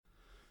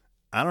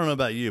I don't know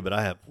about you, but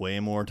I have way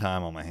more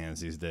time on my hands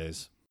these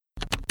days.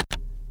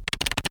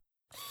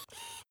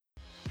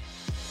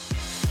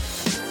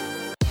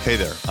 Hey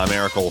there, I'm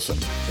Eric Olson.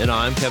 And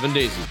I'm Kevin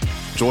Daisy.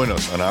 Join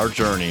us on our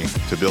journey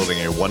to building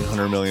a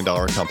 $100 million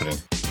company.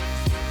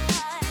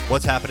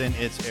 What's happening?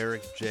 It's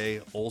Eric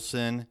J.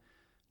 Olson.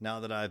 Now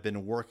that I've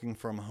been working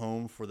from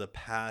home for the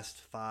past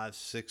 5,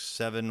 6,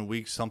 7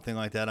 weeks, something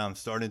like that, I'm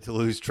starting to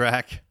lose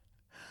track.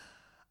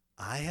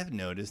 I have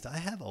noticed I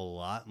have a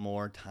lot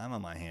more time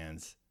on my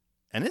hands.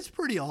 And it's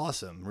pretty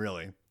awesome,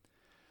 really.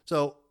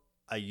 So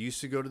I used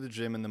to go to the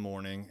gym in the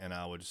morning and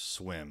I would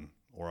swim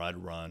or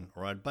I'd run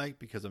or I'd bike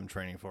because I'm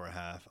training for a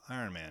half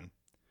Ironman.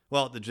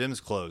 Well, the gym's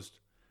closed.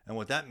 And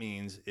what that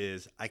means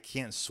is I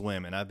can't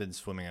swim. And I've been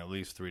swimming at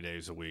least 3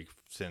 days a week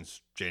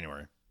since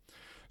January.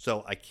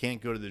 So I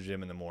can't go to the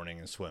gym in the morning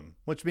and swim,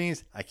 which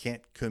means I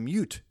can't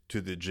commute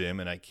to the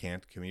gym and I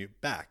can't commute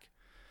back.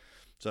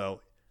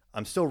 So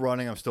I'm still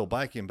running, I'm still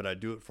biking, but I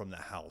do it from the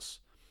house.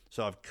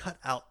 So I've cut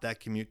out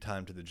that commute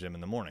time to the gym in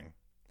the morning.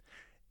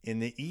 In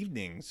the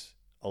evenings,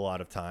 a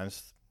lot of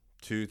times,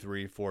 2,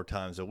 3, 4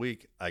 times a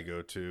week, I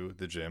go to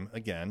the gym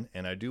again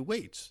and I do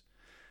weights.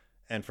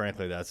 And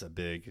frankly, that's a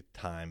big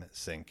time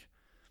sink.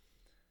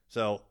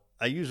 So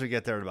I usually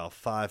get there at about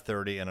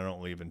 5:30 and I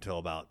don't leave until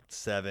about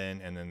 7.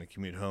 And then the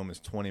commute home is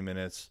 20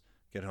 minutes.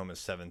 Get home at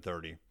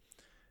 7:30.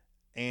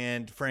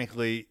 And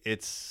frankly,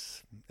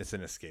 it's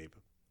an escape.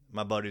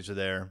 My buddies are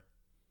there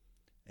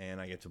and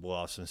I get to blow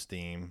off some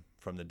steam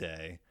from the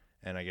day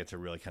and I get to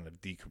really kind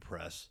of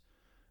decompress.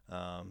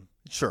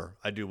 Sure,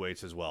 I do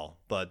weights as well,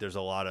 but there's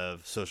a lot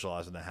of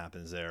socializing that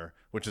happens there,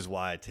 which is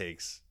why it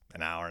takes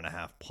an hour and a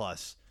half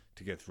plus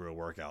to get through a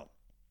workout.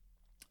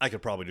 I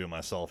could probably do it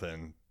myself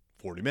in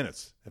 40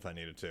 minutes if I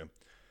needed to,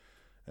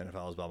 and if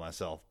I was by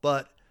myself.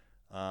 But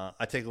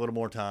I take a little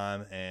more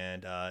time,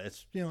 and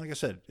it's, like I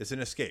said, it's an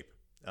escape.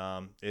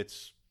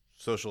 It's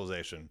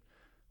socialization.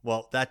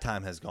 Well, that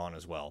time has gone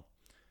as well.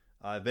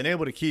 I've been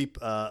able to keep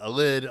a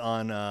lid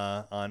on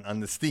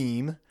the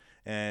steam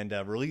and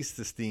release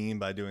the steam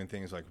by doing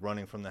things like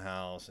running from the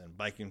house and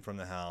biking from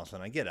the house,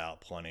 and I get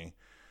out plenty.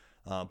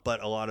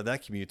 But a lot of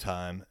that commute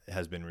time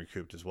has been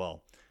recouped as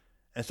well.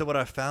 And so what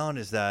I found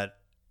is that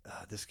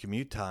this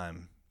commute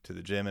time to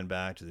the gym and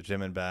back,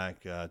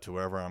 to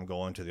wherever I'm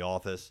going, to the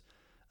office,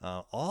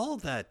 all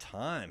that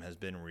time has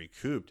been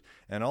recouped.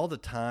 And all the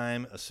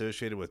time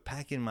associated with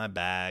packing my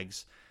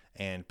bags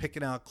and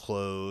picking out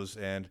clothes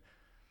and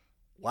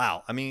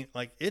wow. I mean,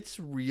 like, it's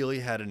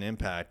really had an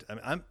impact. I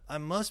mean, I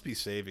must be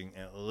saving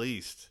at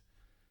least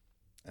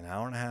an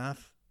hour and a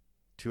half,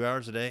 2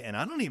 hours a day. And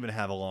I don't even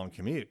have a long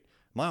commute.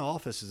 My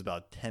office is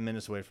about 10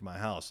 minutes away from my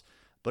house,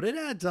 but it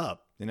adds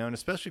up, and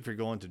especially if you're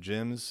going to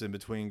gyms in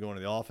between going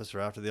to the office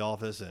or after the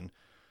office, and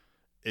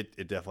it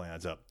definitely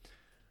adds up.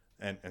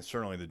 And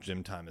certainly the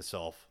gym time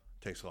itself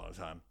takes a lot of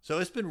time. So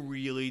it's been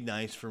really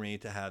nice for me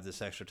to have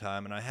this extra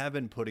time, and I have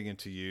been putting it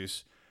to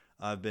use.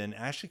 I've been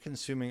actually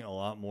consuming a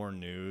lot more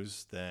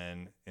news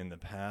than in the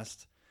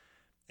past,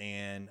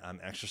 and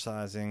I'm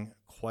exercising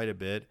quite a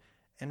bit.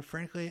 And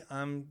frankly,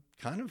 I'm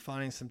kind of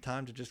finding some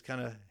time to just kind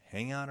of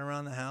hang out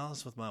around the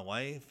house with my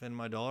wife and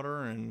my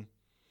daughter. And,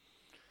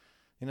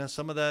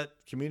 some of that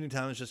commuting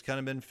time has just kind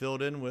of been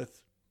filled in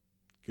with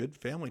good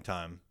family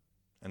time.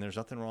 And there's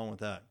nothing wrong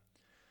with that.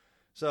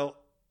 So,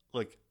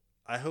 look,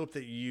 I hope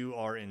that you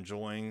are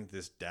enjoying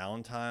this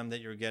downtime that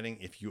you're getting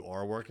if you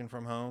are working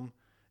from home.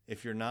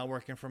 If you're not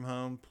working from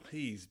home,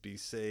 please be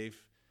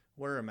safe.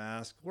 Wear a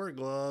mask, wear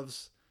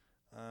gloves.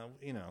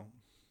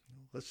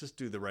 Let's just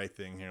do the right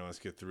thing here. Let's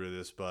get through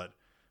this. But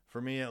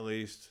for me, at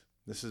least,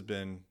 this has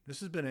been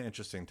an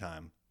interesting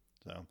time.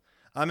 So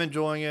I'm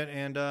enjoying it.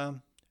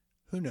 And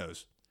who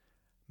knows?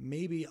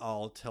 Maybe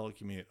I'll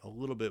telecommute a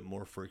little bit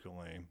more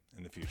frequently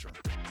in the future.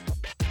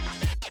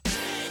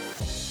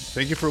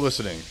 Thank you for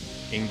listening.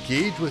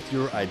 Engage with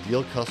your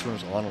ideal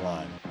customers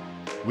online.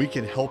 We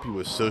can help you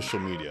with social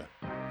media.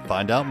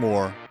 Find out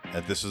more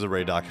at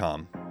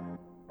thisisarray.com.